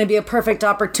there was going to be a perfect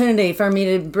opportunity for me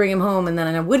to bring him home, and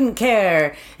then I wouldn't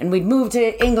care, and we'd move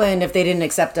to England if they didn't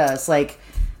accept us. Like,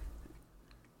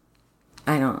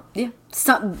 I don't. Yeah.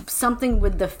 Something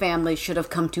with the family should have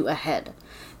come to a head.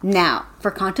 Now, for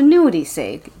continuity's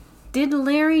sake, did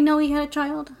Larry know he had a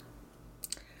child?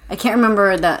 I can't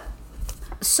remember that.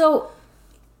 So,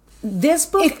 this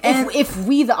book... If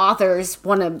we, the authors,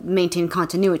 want to maintain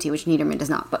continuity, which Niederman does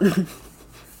not, but...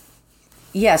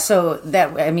 Yeah, so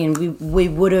that, I mean, we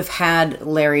would have had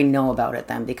Larry know about it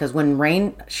then, because when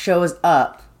Rain shows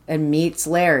up and meets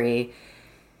Larry,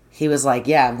 he was like,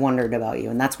 yeah, I've wondered about you.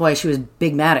 And that's why she was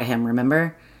big mad at him,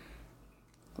 remember?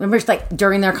 Remember, like,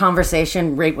 during their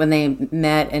conversation, right when they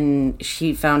met and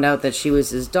she found out that she was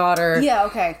his daughter? Yeah,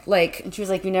 okay. Like... And she was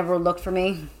like, you never looked for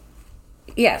me?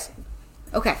 Yes.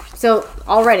 Okay, so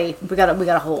already we got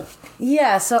a hole.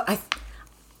 Yeah, so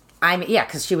yeah,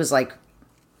 because she was like,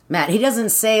 Matt, he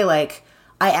doesn't say, like,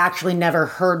 I actually never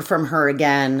heard from her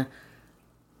again.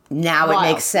 Now it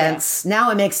makes sense. Yeah.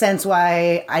 Now it makes sense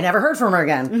why I never heard from her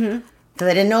again. Because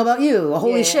I didn't know about you.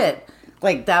 Holy shit.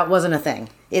 Like, that wasn't a thing.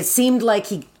 It seemed like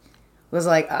he was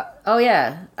like, oh,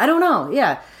 yeah. I don't know.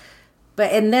 Yeah.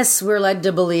 But in this, we're led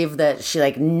to believe that she,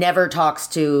 like, never talks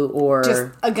to or...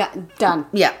 Just, done.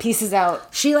 Yeah. Pieces out.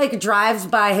 She, like, drives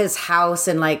by his house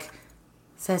and, like,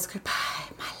 says goodbye.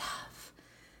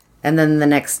 And then the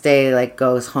next day, like,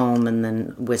 goes home and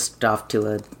then whisked off to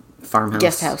a farmhouse.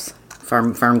 Guest house.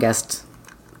 Farm guest.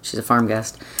 She's a farm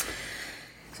guest.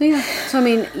 So, yeah. So, I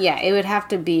mean, yeah, it would have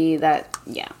to be that,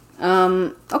 yeah.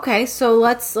 Okay, so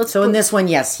let's... So, in this one,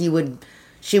 yes, she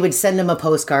would send him a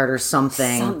postcard or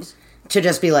something to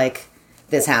just be like,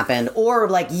 this happened. Or,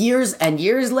 like, years and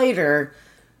years later...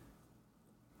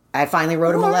 I finally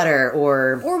wrote him a letter,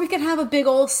 or we could have a big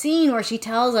old scene where she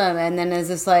tells him, and then is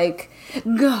just like,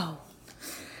 go.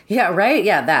 Yeah, right?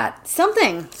 Yeah, that.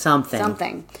 Something.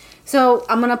 So,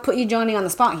 I'm going to put you, Johnny, on the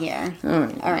spot here.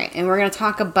 All right. And we're going to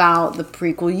talk about the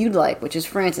prequel you'd like, which is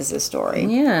Frances' story.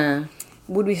 Yeah.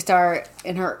 Would we start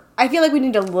in her... I feel like we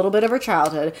need a little bit of her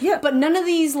childhood. Yeah. But none of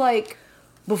these, like...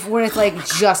 Before it's like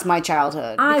just my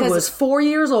childhood. I was 4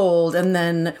 years old, and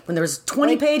then when there was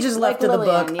 20 pages left of the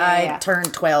book, I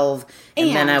turned 12,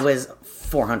 and then I was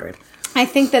 400. I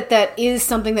think that is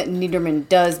something that Niederman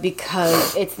does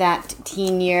because it's that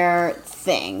teen year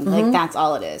thing. Like, that's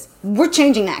all it is. We're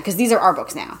changing that because these are our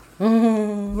books now.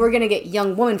 We're going to get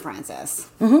young woman Frances.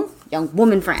 Young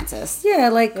woman Frances. Yeah,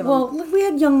 like, we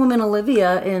had young woman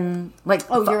Olivia in, like...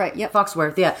 Oh, you're right, yep.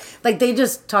 Foxworth, yeah. Like, they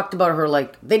just talked about her,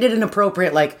 like, they did an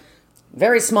appropriate, like,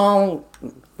 very small,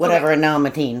 whatever, and now I'm a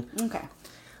teen. Okay.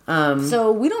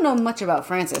 So we don't know much about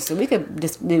Frances, so we could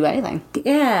just do anything.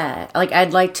 Yeah, like,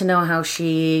 I'd like to know how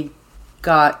she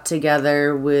got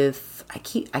together with, I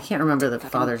can't remember the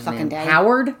father's name. Daddy.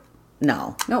 Howard?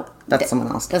 No. Nope. That's someone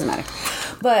else. Doesn't matter.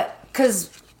 But, because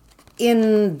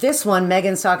in this one,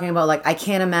 Megan's talking about, like, I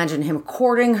can't imagine him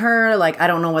courting her. Like, I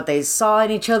don't know what they saw in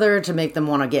each other to make them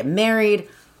want to get married.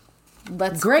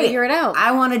 Let's Great. figure it out.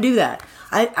 I want to do that.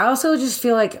 I also just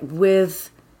feel like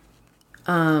with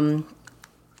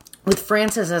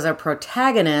Frances as a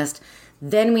protagonist,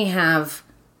 then we have,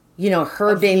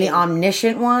 her being the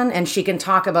omniscient one, and she can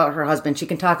talk about her husband. She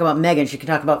can talk about Megan. She can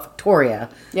talk about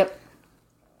Victoria. Yep.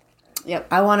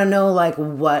 I want to know, like,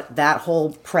 what that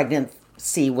whole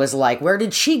pregnancy was like. Where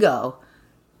did she go?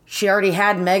 She already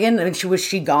had Megan, and was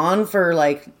she gone for,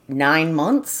 like, 9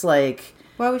 months? Like...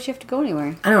 Why would she have to go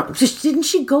anywhere? I don't know. Didn't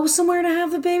she go somewhere to have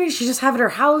the baby? Did she just have it at her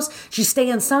house? She stay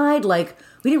inside? Like,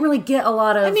 we didn't really get a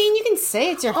lot of... I mean, you can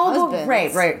say it's your husband.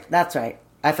 Right. That's right.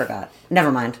 I forgot.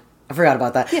 Never mind. I forgot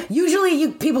about that. Yeah.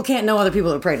 Usually, people can't know other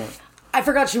people are pregnant. I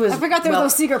forgot there was no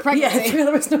secret pregnancy. Yeah,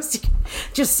 there was no secret.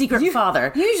 Just secret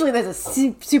father. Usually, there's a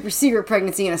super secret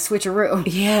pregnancy and a switcheroo.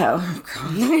 Yeah. Oh,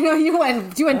 God. I know, you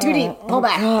went too deep. Pull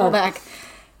back.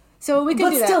 So we can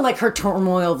do that. But still, like, her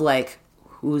turmoil of, like,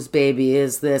 whose baby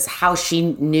is this? How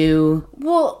she knew.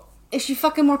 Well, is she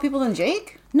fucking more people than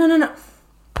Jake? No.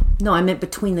 No, I meant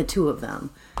between the two of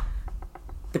them.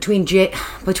 Between Jake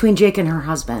and her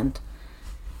husband.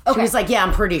 Okay. She was like, yeah,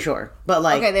 I'm pretty sure. But,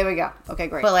 like... Okay, there we go. Okay,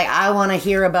 great. But, like, I want to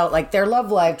hear about, like, their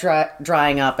love life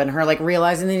drying up and her, like,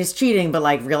 realizing that he's cheating, but,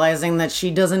 like, realizing that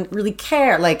she doesn't really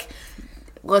care. Like...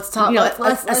 Let's talk...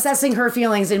 let's assessing her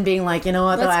feelings and being like, you know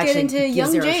what, let's get into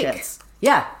young Jake. Shits.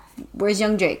 Yeah. Where's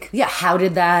young Jake? Yeah, how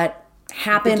did that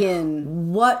happen?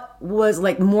 Begin. What was,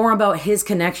 like, more about his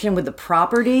connection with the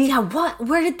property? Yeah,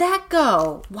 where did that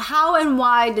go? How and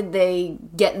why did they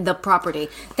get the property?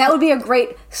 That would be a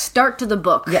great start to the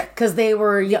book. Yeah, because they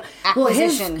were...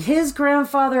 Acquisition. Well, his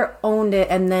grandfather owned it,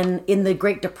 and then in the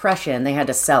Great Depression, they had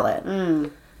to sell it.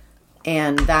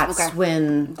 And that's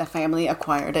when... The family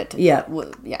acquired it. Yeah.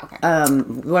 Yeah, okay.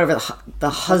 Whatever the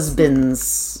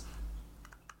husband's...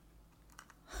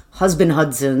 Husband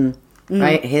Hudson...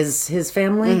 Right? His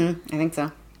family? I think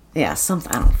so. Yeah,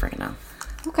 something. I don't freaking know.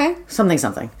 Okay.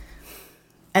 Something.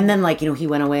 And then, like, he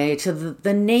went away to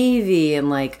the Navy and,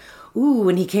 like, ooh,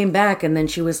 and he came back and then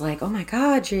she was like, oh my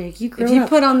God, Jake, you grew up. If you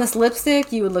put on this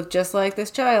lipstick, you would look just like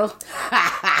this child.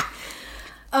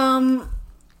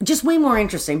 Just way more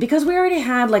interesting because we already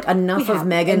had, like, enough of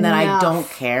Megan that I don't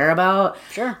care about.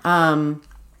 Sure. I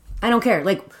don't care.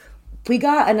 Like, we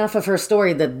got enough of her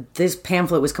story that this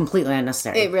pamphlet was completely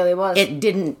unnecessary. It really was. It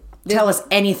didn't tell us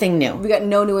anything new. We got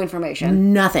no new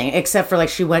information. Nothing, except for, like,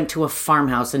 she went to a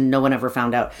farmhouse and no one ever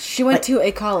found out. She went to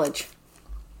a college.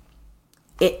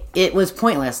 It was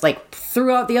pointless. Like,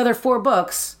 throughout the other 4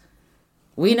 books,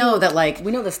 we know that, like...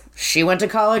 We know this. She went to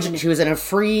college and she was in a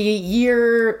free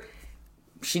year.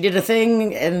 She did a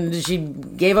thing and she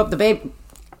gave up the baby.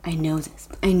 I know this.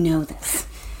 I know this.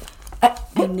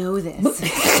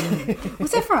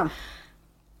 What's that from?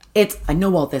 I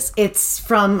know all this. It's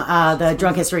from the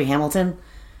Drunk History of Hamilton.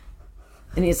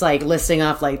 And he's, like, listing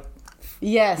off, like...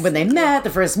 Yes. When they met, the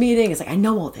first meeting. It's like, I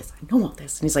know all this.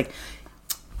 And he's like,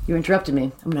 you interrupted me.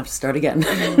 I'm going to have to start again.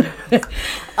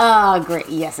 Great.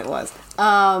 Yes, it was.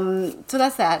 So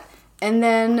that's that. And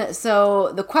then,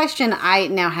 so the question I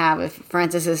now have, if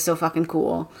Frances is so fucking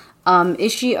cool,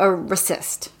 is she a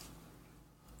racist?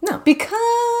 No. Because,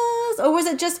 or was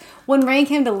it just, when Rain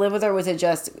came to live with her, was it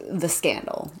just the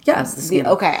scandal? Yes, the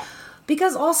scandal. Okay.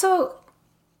 Because also,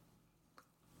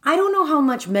 I don't know how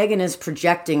much Megan is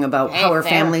projecting about how her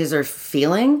families are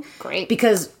feeling. Great.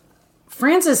 Because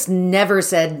Frances never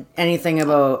said anything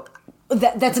about...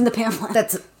 That's in the pamphlet.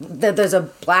 That there's a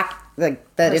black...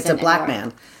 Like, that it's a black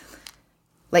man.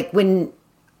 Like, when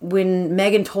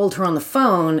Megan told her on the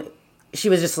phone, she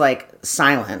was just, like,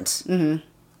 silent. Mm-hmm.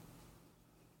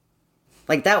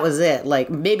 Like, that was it. Like,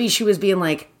 maybe she was being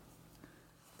like,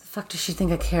 the fuck does she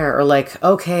think I care? Or like,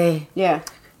 okay. Yeah.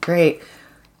 Great.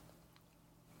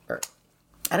 Or,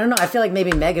 I don't know. I feel like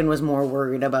maybe Megan was more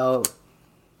worried about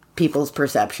people's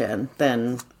perception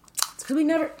than... Because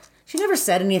she never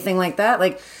said anything like that.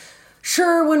 Like,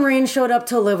 Sure, when Rain showed up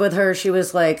to live with her, she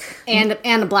was like... And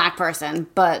a black person,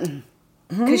 but...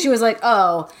 Because she was like,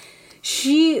 oh...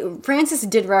 Frances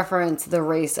did reference the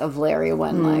race of Larry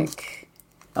when, like...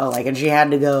 Oh, like, and she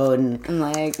had to go and...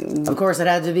 like... Of course, it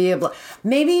had to be a...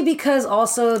 Maybe because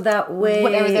also that way...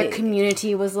 Whatever their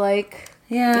community was like.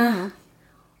 Yeah.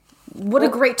 What a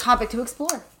great topic to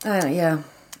explore. Yeah.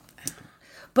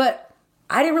 But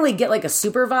I didn't really get, like, a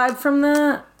super vibe from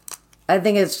that. I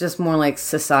think it's just more, like,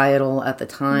 societal at the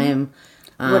time.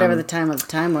 Whatever the time of the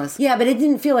time was. Yeah, but it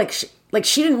didn't feel like...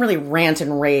 She didn't really rant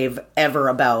and rave ever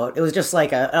about. It was just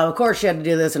like of course she had to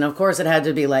do this, and of course it had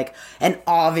to be, like, an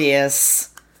obvious...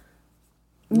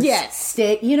 Yes.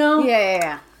 Stick, you know?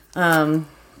 Yeah.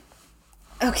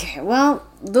 Okay, well,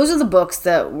 those are the books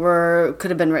that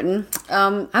could have been written.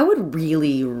 I would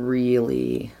really,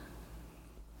 really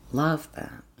love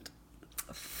that.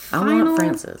 I want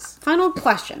Frances. Final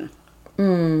question,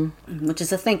 which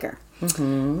is a thinker.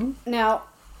 Mm-hmm. Now,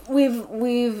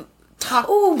 we've talked.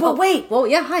 Oh, but wait. Well,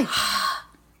 yeah. Hi.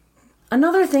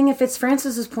 Another thing, if it's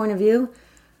Frances's point of view,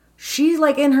 she,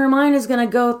 like, in her mind is gonna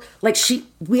go like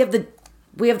we have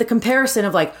the comparison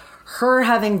of, like, her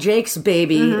having Jake's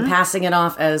baby, passing it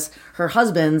off as her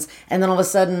husband's, and then all of a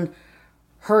sudden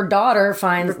her daughter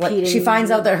finds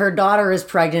out that her daughter is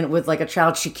pregnant with, like, a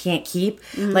child she can't keep,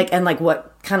 like, and, like,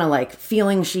 what kind of, like,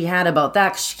 feeling she had about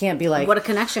that, 'cause she can't be like, what a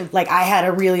connection. Like, I had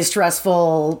a really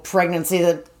stressful pregnancy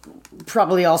that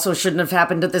probably also shouldn't have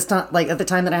happened at this time, like, at the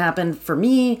time that it happened for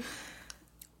me.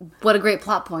 What a great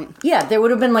plot point. Yeah, there would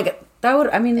have been, like, that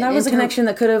was a connection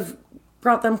that could have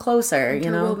brought them closer, you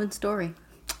know? Interwoven story.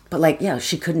 But, like, yeah,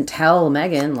 she couldn't tell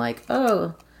Megan, like,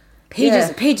 oh...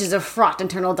 Pages of fraught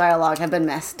internal dialogue have been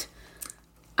missed.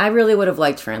 I really would have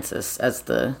liked Frances as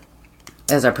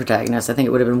our protagonist. I think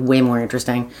it would have been way more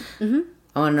interesting. Mm-hmm.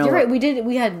 I want to know... You're right, we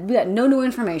got no new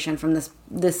information from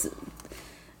this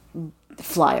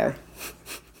flyer.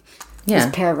 Yeah.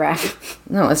 This paragraph.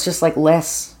 No, it's just, like,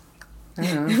 less... I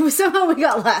don't know. Somehow we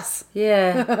got less.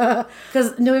 Yeah.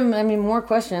 Because, more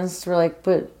questions were like,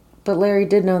 but Larry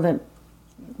did know that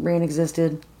Rain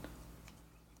existed.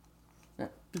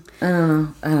 I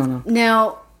don't know.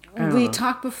 Now, we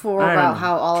talked before about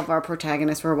how all of our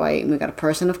protagonists were white, and we got a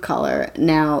person of color.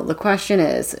 Now, the question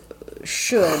is,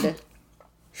 should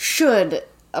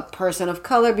a person of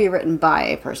color be written by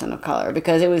a person of color?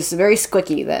 Because it was very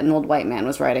squicky that an old white man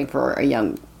was writing for a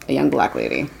young black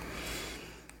lady.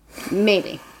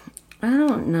 Maybe. I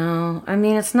don't know. I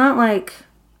mean, it's not like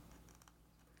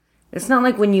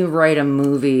when you write a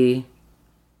movie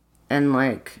and,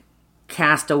 like,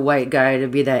 cast a white guy to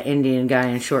be that Indian guy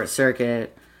in Short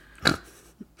Circuit,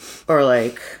 or,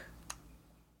 like,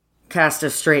 cast a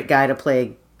straight guy to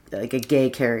play, like, a gay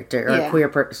character, or a queer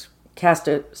person. Cast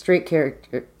a straight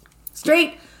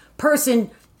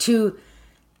person to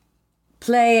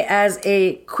play as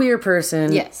a queer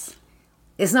person. Yes.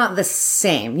 It's not the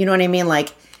same. You know what I mean? Like,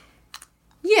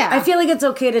 yeah. I feel like it's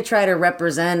okay to try to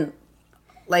represent,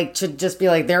 like, to just be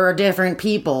like, there are different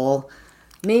people.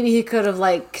 Maybe he could have,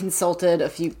 like, consulted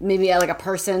like, a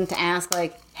person to ask,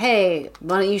 like, hey,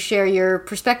 why don't you share your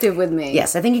perspective with me?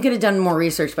 Yes, I think you could have done more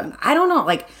research, but I don't know.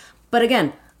 Like, but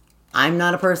again, I'm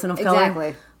not a person of color.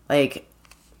 Exactly. Like,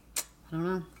 I don't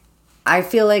know. I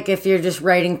feel like if you're just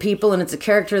writing people and it's a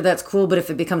character, that's cool, but if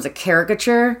it becomes a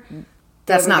caricature...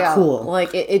 That's not cool.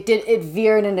 Like, it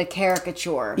veered into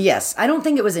caricature. Yes. I don't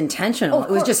think it was intentional.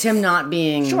 It was just him not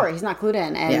being... Sure, he's not clued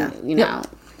in. And, you know...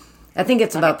 I think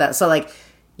it's about that. So, like,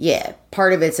 yeah,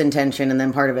 part of it's intention, and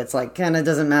then part of it's, like, kind of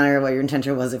doesn't matter what your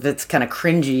intention was if it's kind of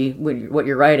cringy what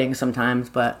you're writing sometimes.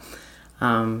 But,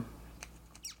 yeah.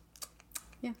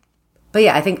 But,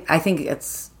 yeah, I think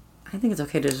it's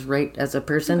okay to just write as a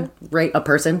person. Okay. Write a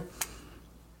person.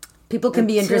 People can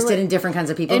be interested in different kinds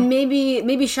of people. And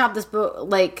maybe shop this book,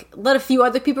 like, let a few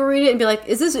other people read it and be like,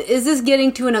 is this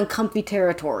getting to an uncomfy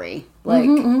territory? Like,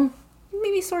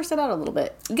 maybe source it out a little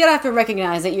bit. You gotta have to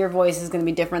recognize that your voice is going to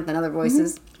be different than other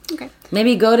voices. Mm-hmm. Okay.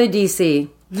 Maybe go to DC.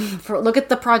 Look at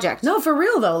the project. No, for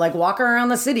real, though. Like, walk around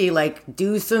the city. Like,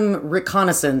 do some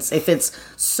reconnaissance. If it's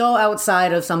so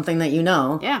outside of something that you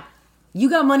know. Yeah. You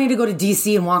got money to go to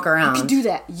DC and walk around. You can do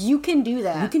that. You can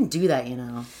do that, you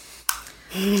know.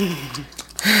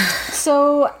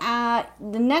 So,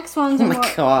 the next ones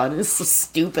are God, it's so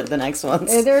stupid, the next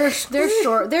ones. They're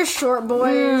short. They're short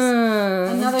boys.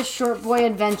 Another short boy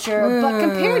adventure. But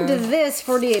compared to this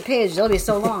 48 pages, it'll be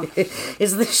so long.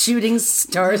 It's the Shooting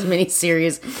Stars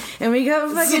miniseries. And we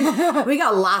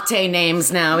got latte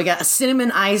names now. We got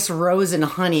cinnamon ice, rose, and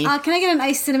honey. Can I get an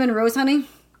iced cinnamon rose honey?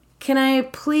 Can I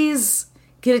please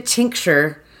get a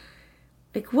tincture?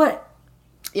 Like, what?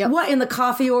 Yep. What in the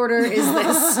coffee order is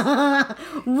this?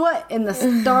 What in the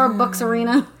Starbucks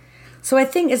arena? So I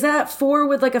think, is that 4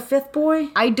 with like a 5th boy?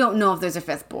 I don't know if there's a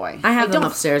 5th boy. I have them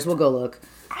upstairs. We'll go look.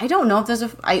 I don't know if there's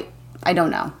I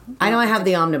don't know. I know I have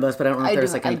the omnibus, but I don't know if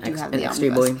there's like an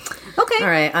extra boy. Okay. All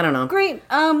right, I don't know. Great.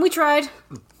 We tried.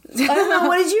 I don't know.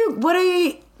 What are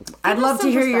you? I'd love to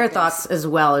hear your thoughts as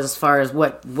well, as far as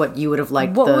what you would have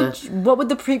liked.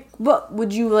 What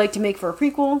would you like to make for a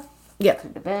prequel? Yeah.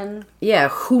 Ben. Yeah.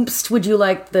 Whomst would you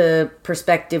like the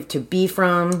perspective to be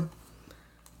from?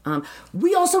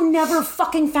 We also never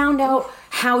fucking found out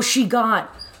how she got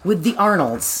with the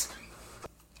Arnolds.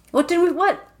 What?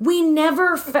 We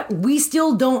never. We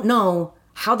still don't know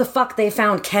how the fuck they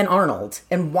found Ken Arnold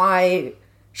and why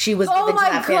she was. Oh given to my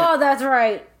that god, that's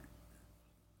right.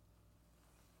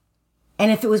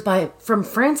 And if it was from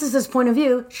Francis's point of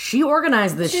view, she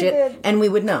organized this shit, did. and we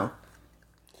would know.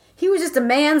 He was just a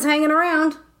man's hanging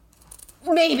around.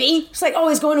 Maybe. It's like, oh,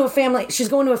 he's going to a family. She's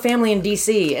going to a family in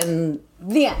D.C. and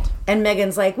The end. And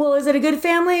Megan's like, well, is it a good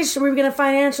family? Should we going to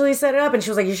financially set it up? And she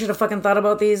was like, you should have fucking thought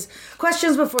about these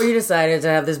questions before you decided to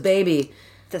have this baby.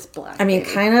 This black. I mean,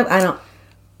 baby. kind of.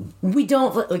 We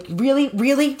don't, like,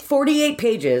 really, 48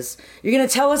 pages. You're going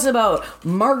to tell us about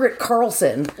Margaret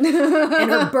Carlson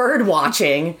and her bird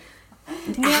watching.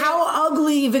 How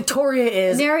ugly Victoria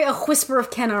is. Nary a whisper of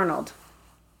Ken Arnold.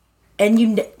 And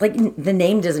the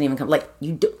name doesn't even come. Like,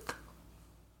 you do.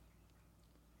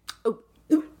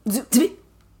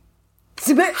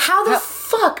 How the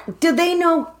fuck did they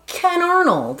know Ken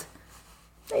Arnold?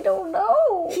 I don't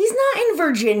know. He's not in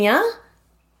Virginia.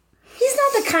 He's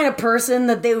not the kind of person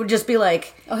that they would just be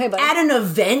like, hey, buddy. at an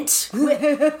event.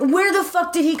 Where the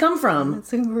fuck did he come from?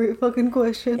 That's a great fucking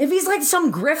question. If he's like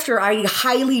some grifter, I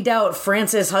highly doubt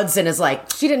Frances Hudson is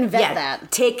like, she didn't vet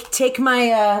that. Take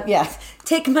my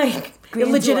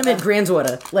illegitimate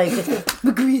granddaughter. Like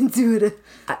The granddaughter.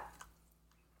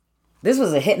 This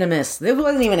was a hit and a miss. This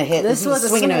wasn't even a hit. This was a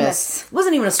swing and a miss. It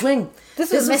wasn't even a swing.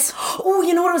 This was a miss. Oh,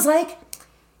 you know what it was like?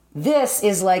 This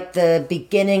is like the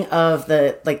beginning of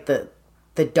the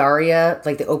Daria,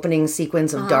 like the opening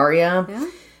sequence of Daria,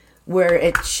 where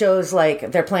it shows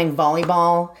like they're playing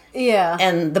volleyball. Yeah.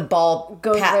 And the ball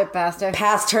goes right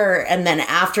past her. And then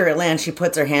after it lands, she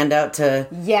puts her hand out to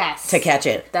catch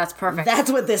it. That's perfect.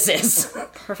 That's what this is.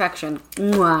 Perfection.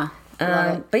 Mwah.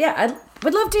 But yeah, I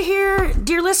would love to hear,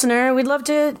 dear listener, we'd love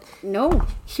to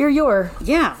hear your...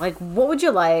 Yeah, like, what would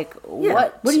you like? Yeah,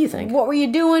 what do you think? What were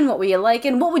you doing? What were you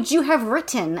liking? What would you have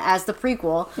written as the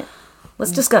prequel? Yeah.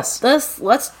 Let's discuss.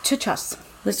 Let's chit-chus.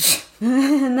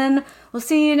 And then we'll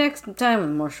see you next time with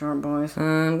more Short Boys.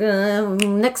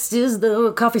 Next is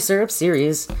the Coffee Syrup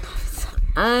series.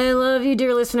 I love you,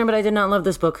 dear listener, but I did not love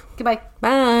this book. Goodbye.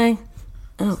 Bye.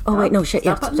 Oh wait, no, shit.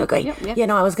 Stop Yeah, okay. Yep. Yeah,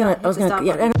 no, I was gonna.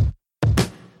 Yeah.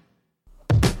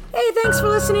 Hey, thanks for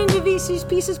listening to VC's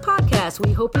Pieces podcast.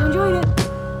 We hope you enjoyed it.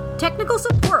 Technical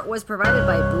support was provided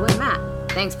by Boo and Matt.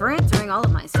 Thanks for answering all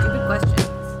of my stupid questions.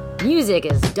 Music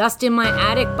is Dust in My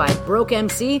Attic by Broke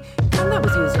MC, and that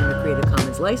was used under a Creative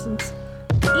Commons license.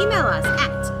 Email us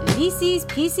at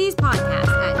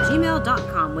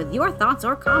vcspiecespodcast@gmail.com with your thoughts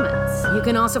or comments. You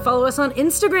can also follow us on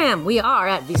Instagram. We are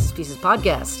at VC's Pieces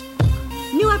Podcast.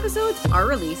 New episodes are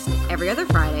released every other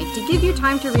Friday to give you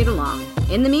time to read along.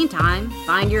 In the meantime,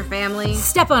 find your family,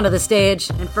 step onto the stage,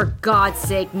 and for God's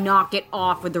sake, knock it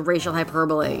off with the racial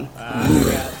hyperbole. I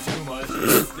got too much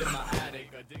dust in my